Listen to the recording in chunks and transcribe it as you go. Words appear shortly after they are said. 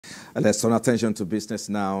Let's turn attention to business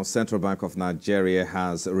now. Central Bank of Nigeria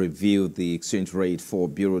has reviewed the exchange rate for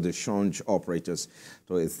bureau de change operators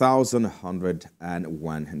to 1,101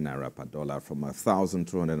 naira per dollar from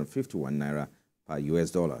 1,251 naira per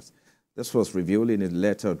US dollars. This was revealed in a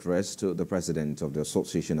letter addressed to the president of the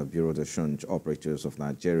Association of Bureau de Change Operators of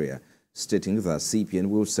Nigeria, stating that CBN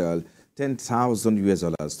will sell 10,000 US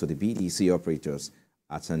dollars to the BDC operators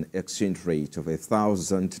at an exchange rate of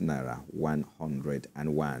 1,000 naira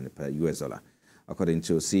 101 per US dollar. According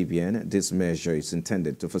to CBN, this measure is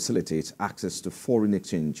intended to facilitate access to foreign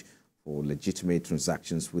exchange for legitimate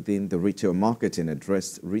transactions within the retail market and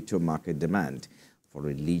address retail market demand for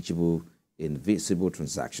eligible invisible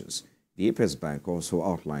transactions. The Apex Bank also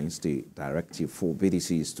outlines the directive for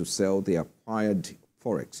BDCs to sell the acquired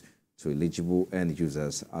forex to eligible end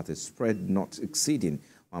users at a spread not exceeding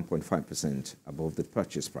 1.5% above the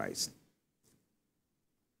purchase price.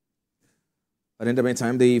 And in the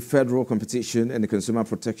meantime, the Federal Competition and the Consumer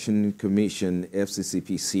Protection Commission,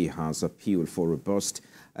 FCCPC, has appealed for robust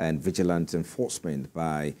and vigilant enforcement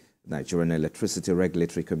by Nigerian Electricity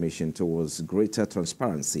Regulatory Commission towards greater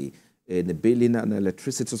transparency in the billing and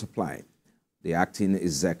electricity supply. The acting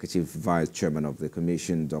executive vice chairman of the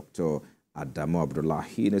commission, Dr. Adamu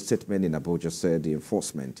Abdullahi, in a statement in Abuja, said the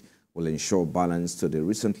enforcement will ensure balance to the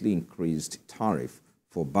recently increased tariff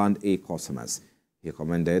for Band A customers. He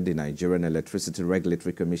commended the Nigerian Electricity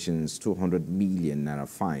Regulatory Commission's 200 million naira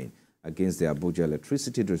fine against the Abuja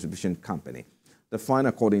Electricity Distribution Company. The fine,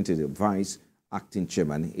 according to the vice acting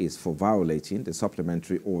chairman, is for violating the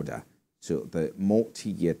supplementary order to the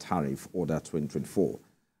multi-year tariff order 2024.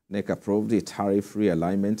 NEC approved the tariff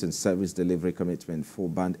realignment and service delivery commitment for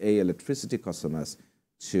Band A electricity customers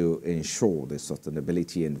to ensure the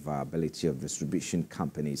sustainability and viability of distribution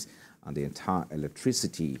companies and the entire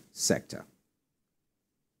electricity sector.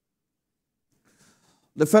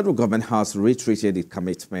 The federal government has reiterated its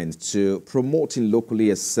commitment to promoting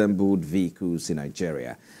locally assembled vehicles in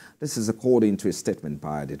Nigeria. This is according to a statement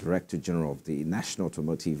by the Director General of the National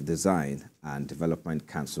Automotive Design and Development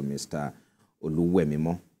Council, Mr.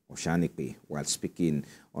 Oluwemimo Oshanikpe, while speaking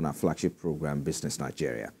on our flagship program, Business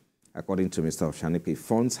Nigeria. According to Mr. Oshanikpe,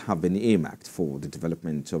 funds have been earmarked for the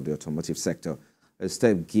development of the automotive sector, a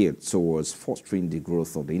step geared towards fostering the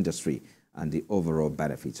growth of the industry and the overall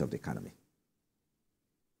benefits of the economy.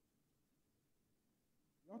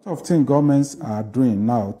 A lot of things governments are doing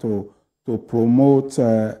now to promote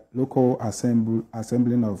local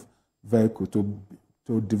assembling of vehicles,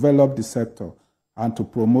 to develop the sector and to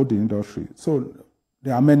promote the industry. So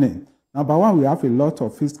there are many. Number one, we have a lot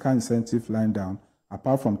of fiscal incentives lying down,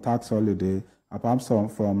 apart from tax holiday, apart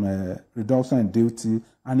from reduction in duty,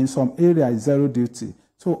 and in some areas, zero duty.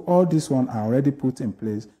 So all these ones are already put in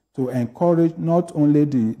place to encourage not only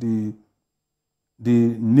the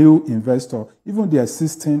new investor, even the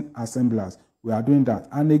existing assemblers. We are doing that.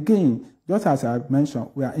 And again, just as I mentioned,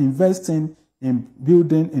 we are investing in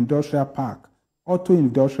building industrial park, auto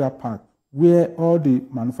industrial park, where all the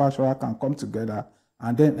manufacturers can come together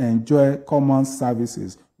and then enjoy common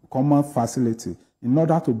services, common facility, in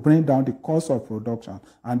order to bring down the cost of production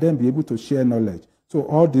and then be able to share knowledge. So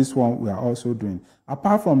all this one we are also doing.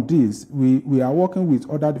 Apart from this, we are working with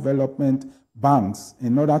other development banks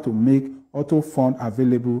in order to make auto fund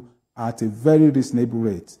available at a very reasonable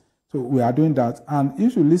rate. So we are doing that. And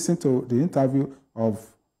if you listen to the interview of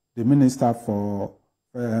the Minister for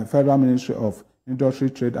Federal Ministry of Industry,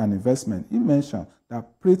 Trade and Investment, he mentioned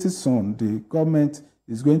that pretty soon the government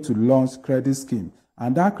is going to launch credit scheme.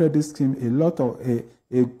 And that credit scheme,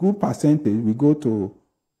 a good percentage will go to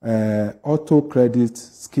auto credit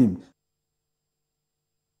scheme.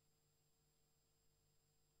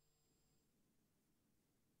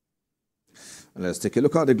 Let's take a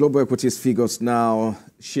look at the global equities figures now.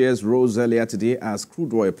 Shares rose earlier today as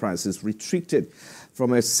crude oil prices retreated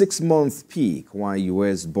from a 6-month peak, while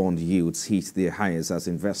U.S. bond yields hit their highest as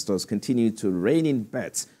investors continued to rein in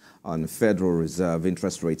bets on Federal Reserve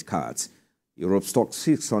interest rate cuts. Europe Stock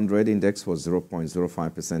 600 index was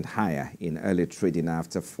 0.05% higher in early trading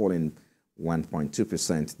after falling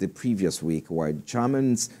 1.2% the previous week, while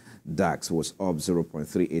German's DAX was up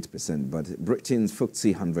 0.38%, but Britain's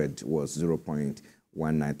FTSE 100 was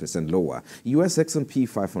 0.19% lower. US S&P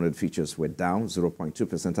 500 futures were down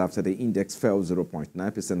 0.2% after the index fell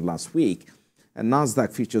 0.9% last week, and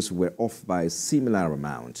Nasdaq futures were off by a similar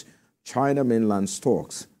amount. China mainland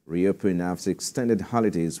stocks reopened after extended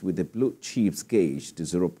holidays with the blue chips gauge to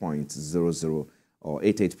 0.00 or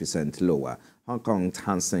 88% lower. Hong Kong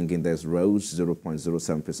Hang Seng Index rose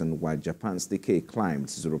 0.07%, while Japan's Nikkei climbed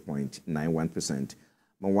 0.91%.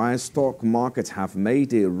 Meanwhile, stock markets have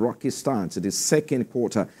made a rocky start to the second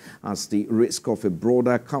quarter as the risk of a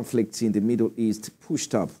broader conflict in the Middle East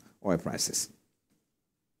pushed up oil prices.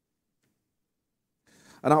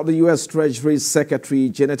 And now the U.S. Treasury Secretary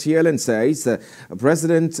Janet Yellen says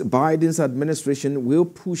President Biden's administration will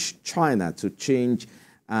push China to change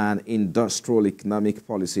an industrial economic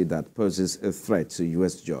policy that poses a threat to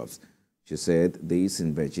U.S. jobs. She said this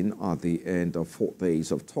in Beijing at the end of 4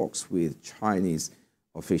 days of talks with Chinese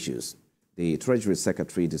officials. The Treasury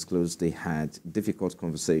Secretary disclosed they had difficult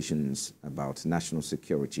conversations about national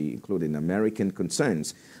security, including American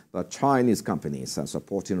concerns that Chinese companies are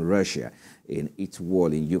supporting Russia in its war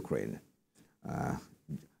in Ukraine.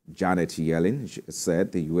 Janet Yellen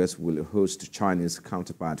said the U.S. will host Chinese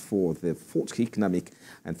counterpart for the 4th Economic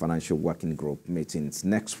and Financial Working Group meetings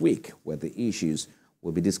next week, where the issues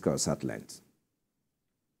will be discussed at length.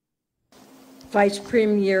 Vice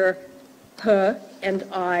Premier He and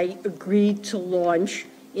I agreed to launch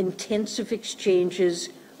intensive exchanges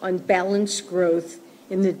on balanced growth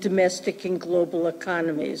in the domestic and global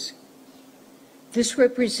economies. This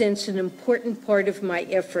represents an important part of my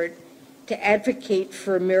effort to advocate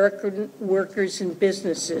for American workers and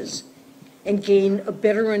businesses and gain a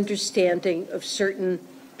better understanding of certain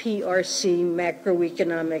PRC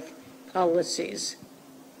macroeconomic policies.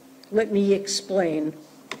 Let me explain.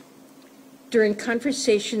 During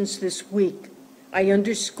conversations this week, I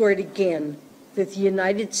underscored again that the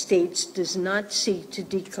United States does not seek to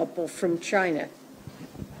decouple from China.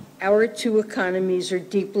 Our two economies are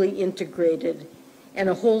deeply integrated, and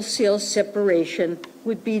a wholesale separation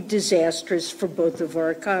would be disastrous for both of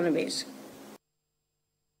our economies.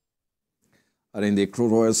 And in the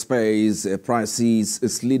crude oil space, prices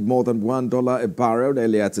slid more than $1 a barrel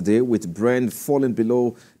earlier today, with Brent falling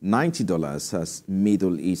below $90 as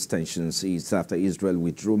Middle East tensions eased after Israel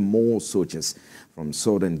withdrew more soldiers from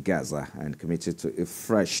southern Gaza and committed to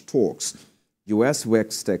fresh talks. U.S.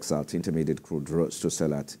 West Texas Intermediate crude rose to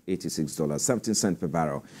sell at $86.17 per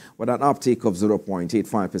barrel, with an uptick of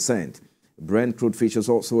 0.85%. Brent crude futures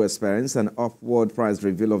also experienced an upward price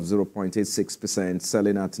reveal of 0.86%,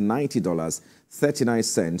 selling at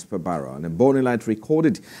 $90.39 per barrel. And Bonilite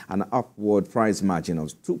recorded an upward price margin of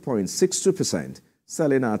 2.62%,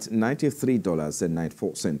 selling at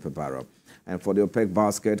 $93.94 per barrel. And for the OPEC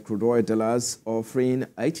basket, crude oil dollars offering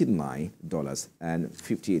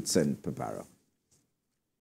 $89.58 per barrel.